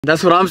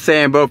That's what I'm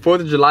saying, bro. 4th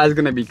of July is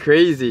gonna be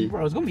crazy.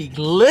 Bro, it's gonna be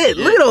lit.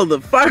 Look at all the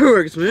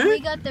fireworks, man. We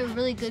got the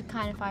really good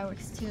kind of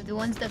fireworks too. The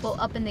ones that go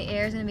up in the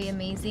air is gonna be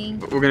amazing.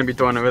 We're gonna be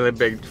throwing a really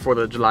big 4th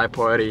of July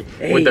party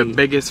with the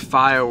biggest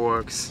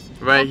fireworks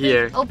right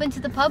here. Open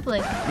to the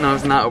public. No,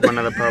 it's not open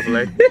to the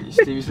public.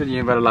 Steve, you said you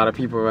invite a lot of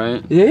people,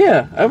 right?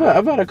 Yeah. I've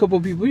had a couple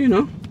of people, you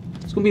know.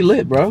 It's gonna be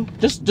lit, bro.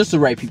 Just the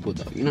right people,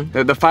 though, you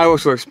know. The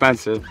fireworks were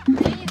expensive.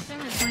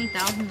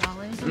 $20,000.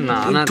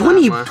 Nah, not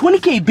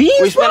 20K beans.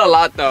 We spent a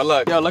lot though.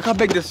 Look how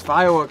big this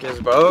firework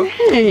is, bro.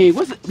 Hey,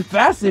 what's it?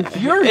 Fast and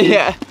Furious.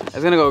 Yeah,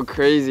 it's gonna go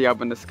crazy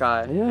up in the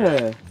sky.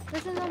 Yeah.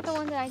 This is not the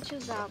one that I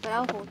choose out, but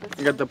I'll hold this.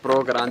 You got the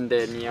Pro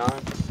Grande neon.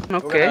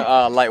 Okay. We're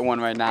gonna, light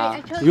one right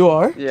now. You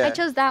are? Yeah. I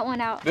chose that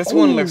one out. This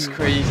one looks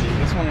crazy.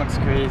 This one looks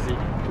crazy.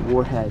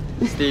 Warhead.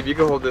 Steve, you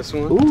can hold this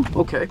one. Ooh,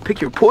 okay.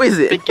 Pick your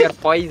poison. Pick your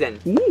poison.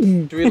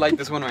 Do we like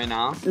this one right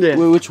now? Yeah.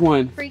 Wait, which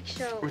one? Freak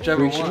show.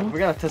 Whichever one. We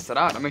gotta test it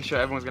out to make sure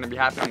everyone's gonna be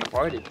happy on the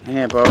party.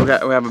 Yeah, bro.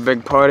 We have a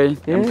big party.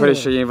 Yeah. I'm pretty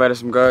sure you invited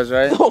some girls,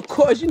 right? Oh, of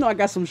course. You know I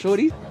got some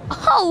shorties.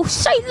 Oh,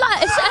 say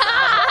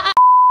less.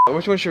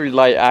 Which one should we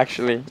light,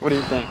 actually? What do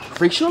you think?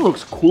 Freak show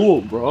looks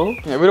cool, bro.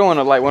 Yeah, we don't want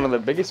to light one of the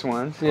biggest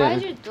ones. Why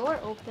is your door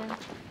open?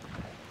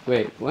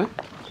 Wait, what?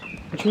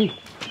 What you mean?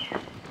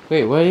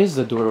 Wait, why is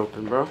the door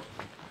open, bro?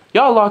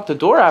 Y'all locked the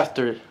door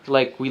after,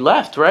 like, we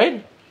left,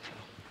 right?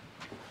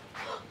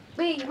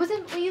 Wait,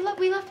 we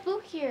left Blue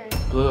here.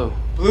 Blue.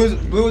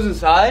 Blue's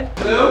inside?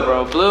 Blue,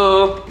 bro,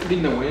 Blue. You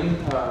think the wind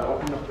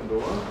opened up the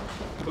door?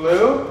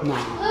 Blue? No.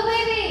 Blue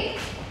baby.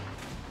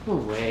 No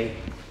way.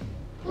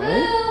 Blue.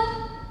 Right?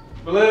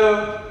 Blue?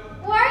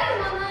 Where are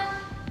you,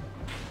 Mama?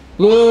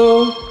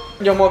 Blue.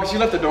 Yo, Marcus, you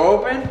left the door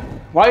open?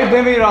 Why are you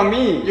blaming it on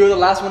me? You were the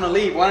last one to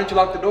leave. Why didn't you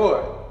lock the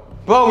door?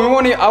 Bro,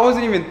 I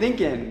wasn't even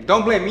thinking.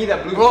 Don't blame me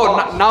that Blue's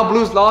lost. Now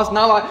Blue's lost.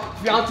 Now my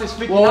fiance's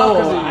freaking out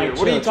because of you.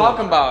 What are you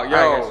talking about?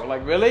 Yo,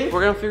 like really?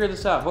 We're gonna figure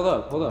this out. Hold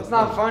up. It's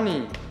not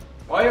funny.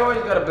 Why you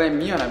always gotta blame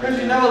me on everything?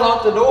 Because you never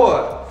locked the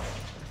door.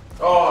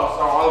 Oh,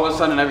 so all of a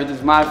sudden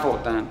everything's my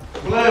fault then.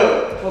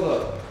 Blue. Hold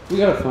up. We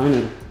gotta find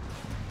him.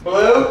 Blue?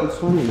 Let's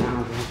find him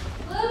now, bro.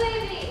 Blue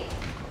baby.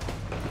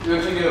 You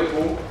want to get a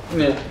pool?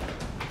 Yeah.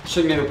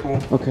 Should get a pool.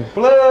 Okay.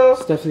 Blue.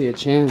 It's definitely a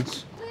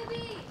chance.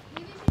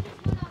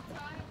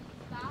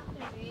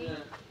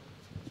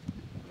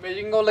 Man,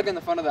 you can go look in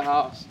the front of the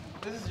house.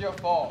 This is your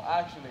fault,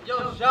 actually.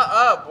 Yo, shut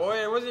up, boy.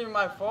 It wasn't even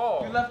my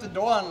fault. You left the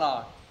door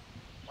unlocked.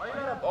 Why you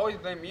gotta always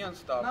blame me on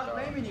stuff? I'm not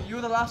blaming you. You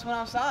were the last one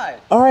outside.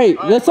 Alright,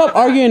 let's stop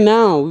arguing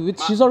now.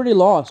 She's already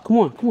lost. Come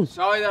on.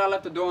 Sorry that I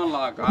left the door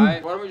unlocked,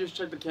 alright? Why don't we just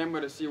check the camera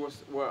to see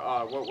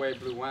what way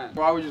Blue went?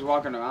 Why are we just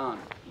walking around?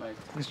 Like,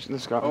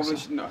 let's go.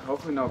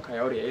 Hopefully no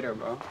coyote ate her,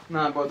 bro.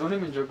 Nah, bro, don't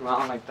even joke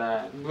around like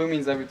that. Blue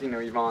means everything to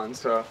Yvonne,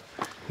 so.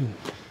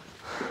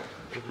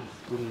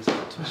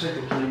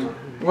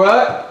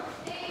 What?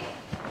 Hey.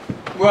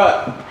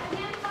 What? I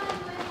can't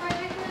find my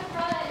project in the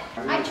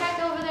front. I checked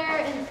over there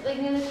and like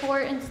near the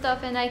court and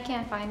stuff, and I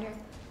can't find her.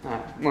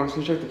 Alright, Marcus,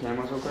 can you check the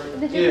cameras real quick?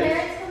 Did your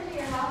parents come to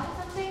your house or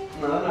something?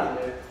 No, they're not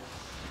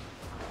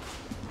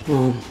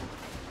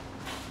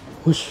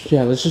here.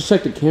 Yeah, let's just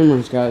check the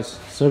cameras, guys.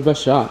 It's our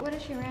best shot. What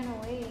if she ran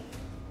away?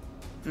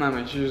 No,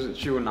 man,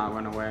 she would not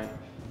run away.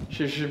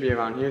 She should be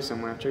around here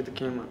somewhere. Check the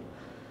camera.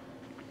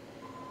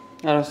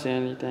 I don't see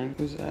anything.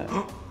 Who's that?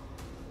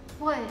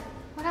 What?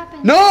 What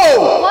happened?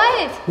 No!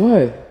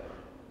 What?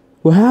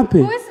 What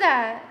happened? Who is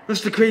that?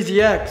 It's the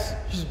crazy ex.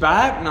 She's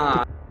back?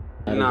 Nah.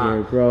 Nah.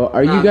 Here, bro.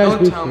 Are you guys?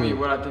 Don't tell me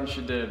what I think she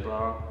did,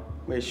 bro.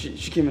 Wait, she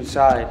came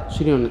inside.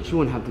 She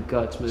wouldn't have the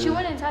guts, man. She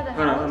went inside the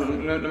house.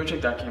 Let me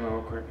check that camera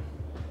real quick.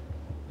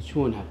 She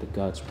wouldn't have the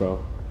guts, bro.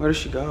 Where did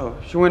she go?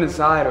 She went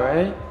inside,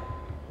 right?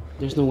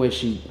 There's no way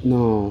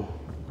no.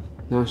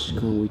 Now she's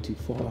going way too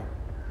far.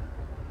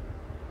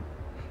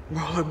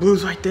 Bro, look,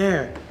 Blue's right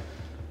there.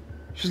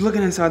 She's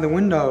looking inside the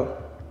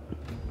window.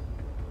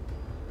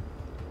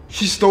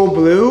 She stole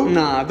Blue?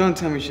 Nah, don't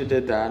tell me she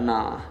did that.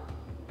 Nah.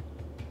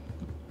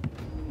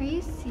 Are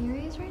you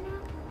serious right now?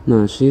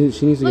 No, she needs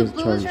to get charged. Look,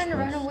 Blue was trying to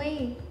run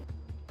away.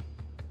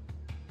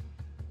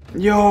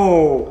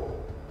 Yo!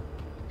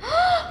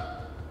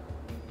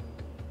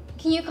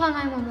 Can you call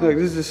 911? Look,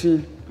 this is the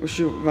scene where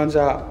she runs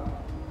out.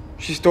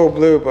 She stole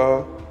Blue,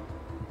 bro.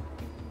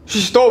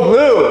 She stole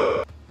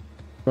Blue!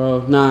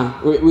 Bro,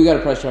 nah. We gotta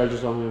press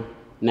charges on her.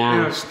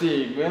 Now. Yo,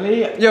 Steve,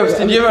 really? Yo,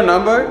 Steve, do you have a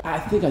number? I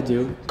think I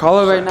do.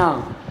 Call her right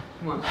now.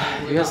 Come on.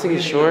 You guys think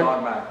it's sure?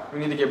 We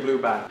need to get Blue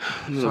back.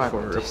 Sorry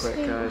for real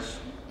quick, guys.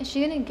 Is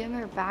she gonna give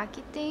her back,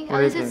 you think? What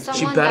do you Unless it's think?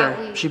 someone She that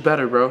better. we... She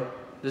better, bro.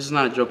 This is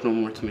not a joke no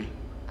more to me.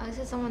 Unless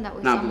it's someone that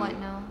we Not somewhat Blue.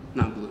 know.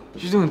 Not Blue.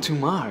 She's doing too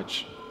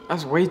much.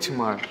 That's way too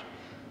much.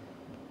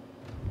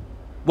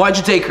 Why'd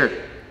you take her?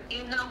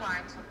 You know why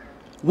I took her.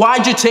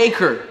 Why'd you take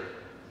her?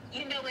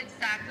 You know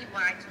exactly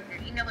why I took her.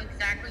 You know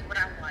exactly what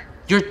I want.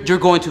 You're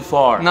going too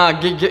far. Nah,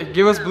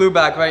 give us Blue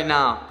back right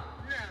now.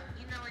 No,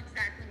 you know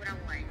exactly what I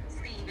want.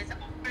 Steve, it's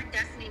our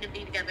destiny to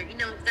be together. You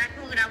know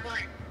exactly what I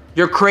want.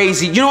 You're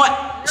crazy. You know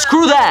what?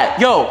 Screw that.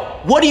 Yo,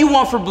 what do you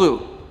want for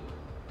Blue?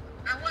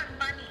 I want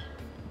money.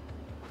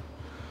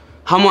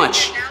 How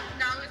much?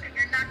 $1,000 and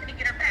you're not gonna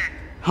get her back.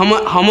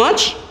 How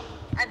much?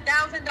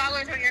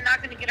 $1,000 or you're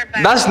not gonna get her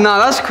back.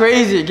 That's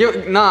crazy.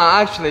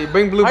 Actually,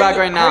 bring Blue back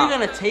right now. How are you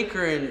gonna take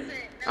her in?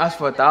 Ask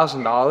for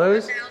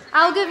 $1,000.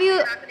 I'll give you.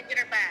 You're not gonna get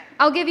her back.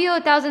 I'll give you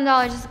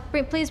 $1,000. Just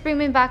please bring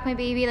me back my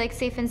baby, like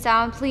safe and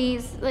sound,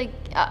 please. Like,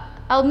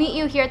 I'll meet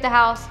you here at the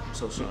house. I'm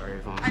so sorry,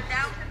 Yvonne.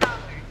 $1,000.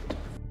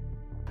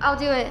 I'll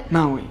do it.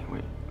 No,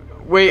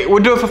 wait.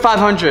 We'll do it for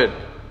 500.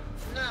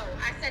 No,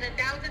 I said $1,000.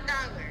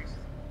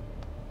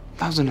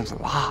 1,000 is a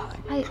lot.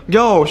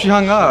 Yo, she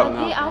hung up.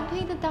 I'll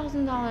pay the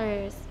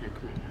 $1,000.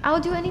 I'll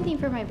do anything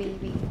for my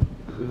baby.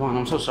 Yvonne,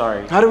 I'm so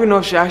sorry. How do we know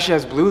if she actually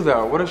has Blue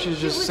though? What if she's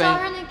just We saying? saw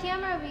her on the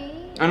camera, B.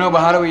 I know, but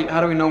how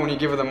do we know when you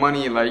give her the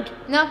money? Like,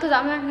 No, because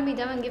I'm not gonna be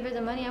done and give her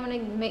the money. I'm gonna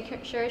make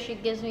sure she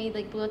gives me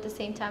like Blue at the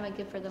same time I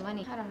give her the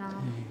money. I don't know.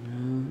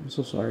 I'm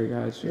so sorry,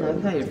 guys.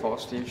 it's not your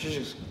fault, Steve. She's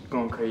just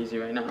going crazy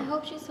right I now.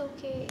 hope she's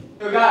okay.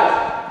 Yo,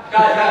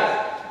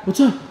 guys. What's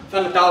up?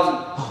 Found 1,000.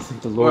 Oh,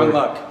 thank the We're Lord. in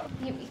luck.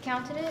 You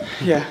counted it?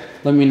 Yeah.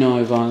 Let me know,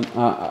 Yvonne.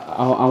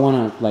 I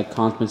want to like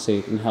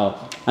compensate and help.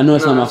 I know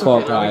it's not my it's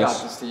fault, okay. No, we guys.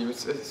 got this, Steve.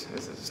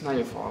 It's not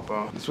your fault,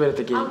 bro. Let's wait at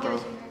the gate, I'll give bro. it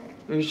to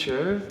her. Are you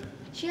sure?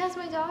 She has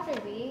my daughter,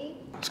 B.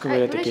 Let's go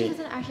wait at What the if she gate.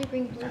 doesn't actually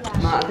bring Blue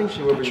back? Nah, I think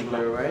she will be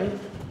Blue, right?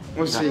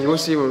 We'll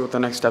see what the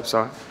next steps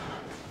are.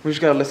 We just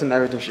gotta listen to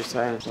everything she's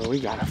saying. So we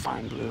gotta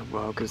find Blue,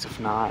 bro, because if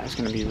not, it's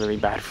gonna be really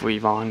bad for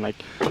Yvonne. Like,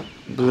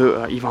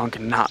 Yvonne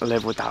cannot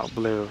live without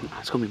Blue.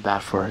 It's gonna be bad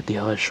for the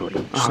other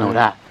shorty. Just know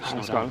that.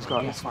 Let's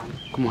go. That's fine.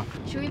 Come on.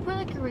 Should we put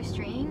like a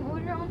restraining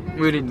order on her?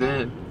 We already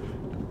did.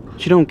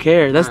 She don't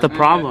care. That's the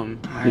problem.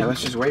 Alright,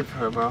 let's just wait for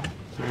her, bro.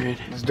 Alright.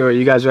 Let's do it.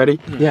 You guys ready?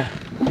 Yeah.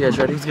 You guys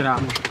ready? Let's get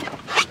out.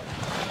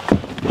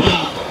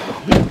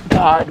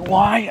 God,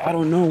 why? I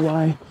don't know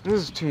why. This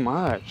is too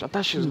much. I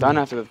thought she was done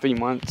after the 3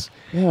 months.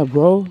 Yeah,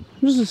 bro. I'm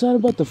just excited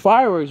about the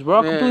fireworks, bro.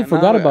 I completely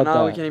forgot about now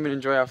that. we can't even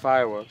enjoy our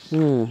fireworks. Yeah,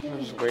 We're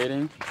just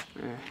waiting.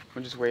 Yeah,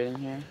 we're just waiting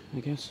here. I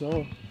guess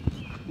so.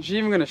 Is she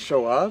even gonna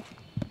show up?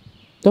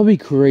 That'd be She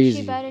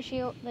crazy. better.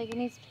 She like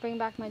needs to bring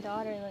back my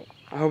daughter. Like.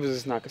 I hope this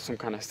is not some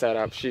kind of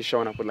setup. She's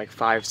showing up with like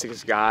 5,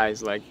 6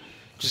 guys, like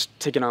just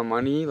taking our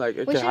money. Like, it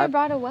We could should have happen.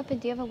 brought a weapon.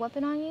 Do you have a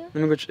weapon on you? Let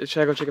me go.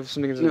 Should I go check if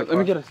something is in the car? Let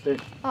me get a stick.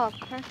 Oh,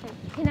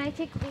 perfect. Can I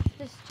take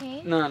this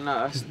chain? No,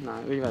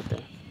 leave that there.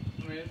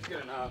 I mean, it's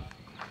good enough.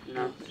 You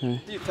know.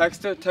 Okay. Do you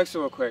text her? Text her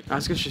real quick.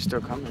 Ask if she's still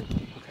coming.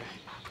 Okay.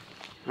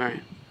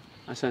 Alright.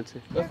 I sent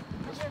it.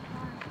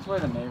 That's where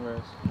the neighbor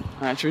is.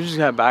 Alright, should we just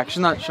get back? She's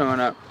not showing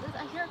up.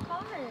 I hear a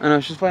car. I know,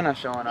 she's probably not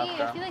showing up Hey,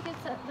 I though. feel like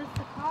that's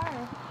the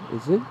car.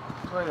 Is it?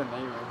 That's where the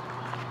neighbor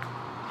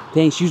is.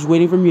 Dang, she was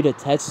waiting for me to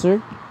text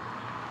her.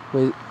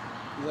 Wait.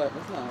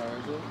 That's not her,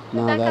 is it?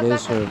 No, Back that up,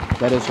 is back her.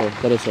 That is her.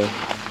 That is her.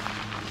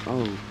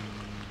 Oh.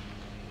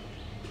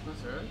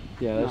 That's her?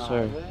 Yeah, that's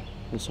her.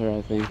 That's her,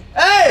 I think.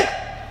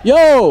 Hey!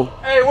 Yo!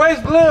 Hey, where's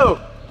Blue?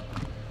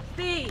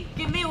 Steve,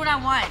 give me what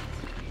I want.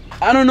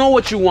 I don't know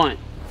what you want.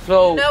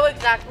 So, You know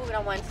exactly what I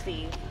want,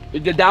 Steve. the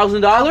I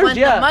 $1,000? want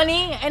Yeah. the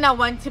money and I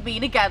want to be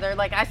together,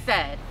 like I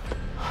said.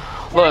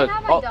 Can I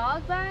have my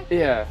dog back?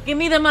 Yeah. Give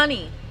me the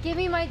money. Give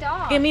me my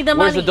dog. Give me the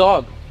Where's money. the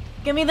dog?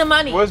 Give me the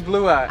money. Where's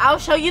Blue at? I'll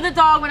show you the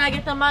dog when I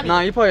get the money.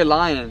 Nah, you're probably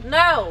lying.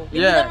 No. Give me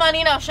Yeah. the money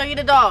and I'll show you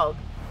the dog.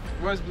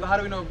 Where's Blue? How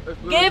do we know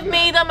if Blue Give is me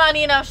here? the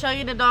money and I'll show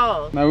you the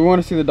dog. No, we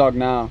want to see the dog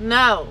now.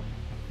 No.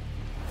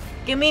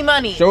 Give me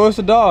money. Show us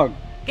the dog.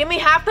 Give me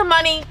half the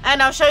money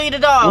and I'll show you the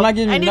dog. I'm not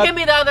giving you and you noth- give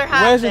me the other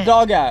half. Where's the then.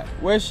 dog at?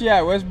 Where's she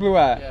at? Where's Blue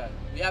at? Yeah.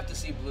 We have to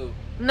see Blue.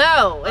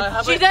 No.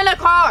 how She's about- in a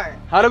car.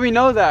 How do we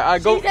know that? I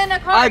go. She's in the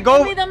car. I go.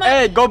 Give me the money.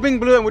 Hey, go bring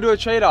Blue and we'll do a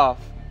trade-off.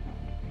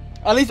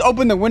 At least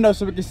open the window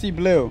so we can see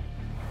Blue.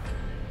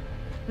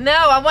 No,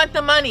 I want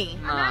the money.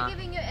 I'm not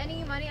giving you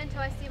any money until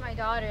I see my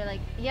daughter. Like,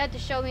 you have to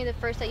show me the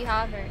first that you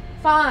have her.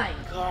 Fine.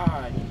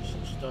 God, you're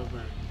so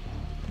stubborn.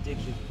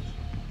 Ridiculous.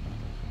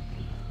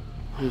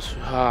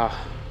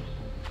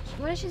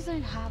 What if she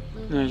doesn't have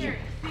Blue? No, Here,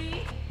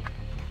 see?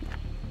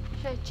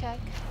 Should I check?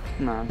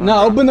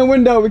 no, open the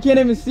window. We can't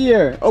even see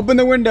her. Open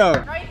the window.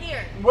 Right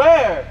here.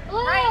 Where?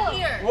 Right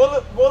here.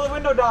 Roll the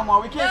window down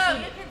more. We No, can't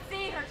you can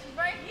see her. She's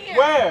right here.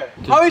 Where?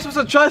 How are we supposed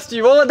to trust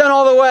you? Roll it down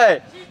all the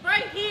way. She's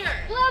right here.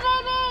 Blue,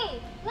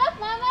 baby! Look,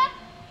 Mama!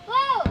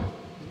 Blue!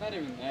 It's not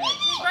even there.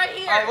 She's right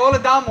here. Alright, roll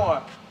it down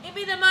more. Give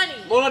me the money.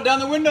 Roll it down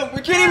the window.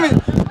 We can't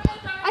even.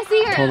 I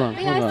see her! Hold on,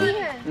 Yeah, hold I on. see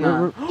her.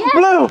 No. Yes.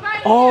 Blue.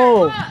 Right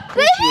Oh. here. Look.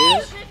 Baby! You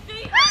can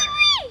see her.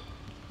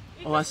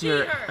 You Oh, can I see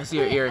her. I see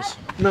her ears.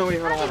 No, wait,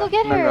 hold How'd you on. go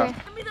get her?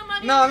 Give me the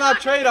money. No, You're not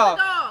giving me trade-off.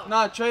 the dog.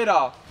 Not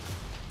trade-off.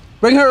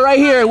 Bring her right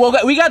here.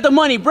 We got the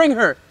money. Bring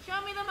her. Show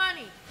me the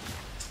money.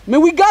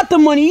 Man, we got the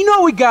money. You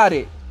know we got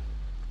it.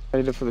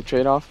 Ready for the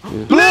trade-off?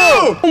 Blue!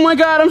 Oh my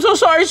God, I'm so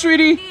sorry,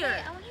 sweetie. Here.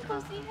 I want to go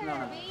see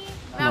her,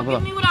 babe. Now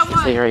give me what I want.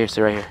 Stay right here.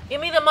 Stay right here.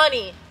 Give me the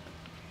money.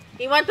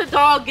 You want the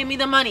dog? Give me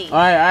the money. All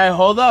right.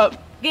 Hold up.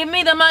 Give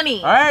me the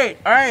money. All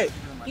right.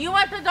 You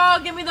want the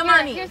dog? Give me the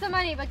money. Here's the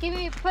money, but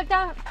put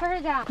her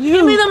down.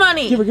 Give me the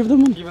money. Give her the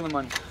money. Give her the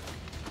money.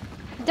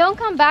 Don't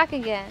come back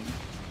again.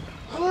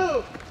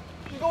 Blue,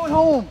 she's going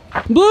home.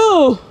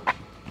 Blue! Blue,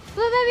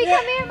 baby,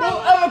 come here, Don't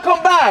Mama. ever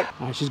come back.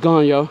 All right, she's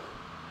gone, yo.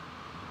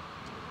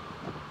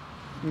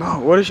 No,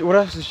 what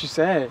else did she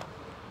say?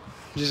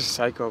 She's just a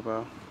psycho,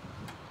 bro.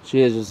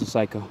 She is just a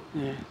psycho.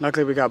 Yeah.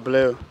 Luckily we got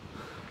Blue.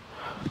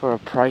 For a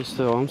price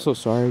though, I'm so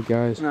sorry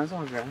guys. No, it's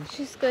all good.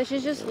 She's good.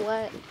 She's just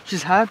wet.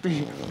 She's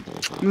happy.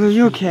 Blue,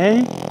 you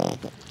okay?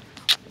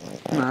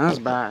 Nah, that's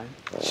bad.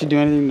 Did she do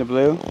anything to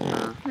Blue?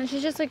 Nah. No,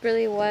 she's just like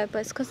really wet, but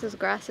it's because this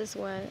grass is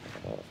wet.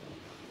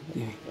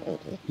 Yeah.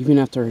 Even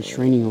after a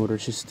restraining order,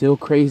 she's still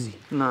crazy.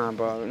 Nah,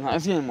 bro. Nah,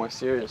 it's getting more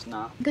serious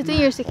now. Good thing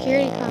your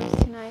security comes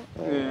tonight.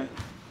 Yeah.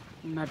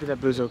 I'm happy that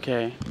Blue's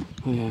okay.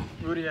 Oh, yeah.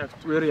 We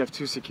already have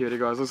 2 security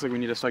guards. Looks like we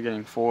need to start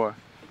getting 4.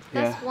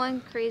 That's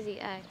one crazy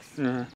ex. Yeah.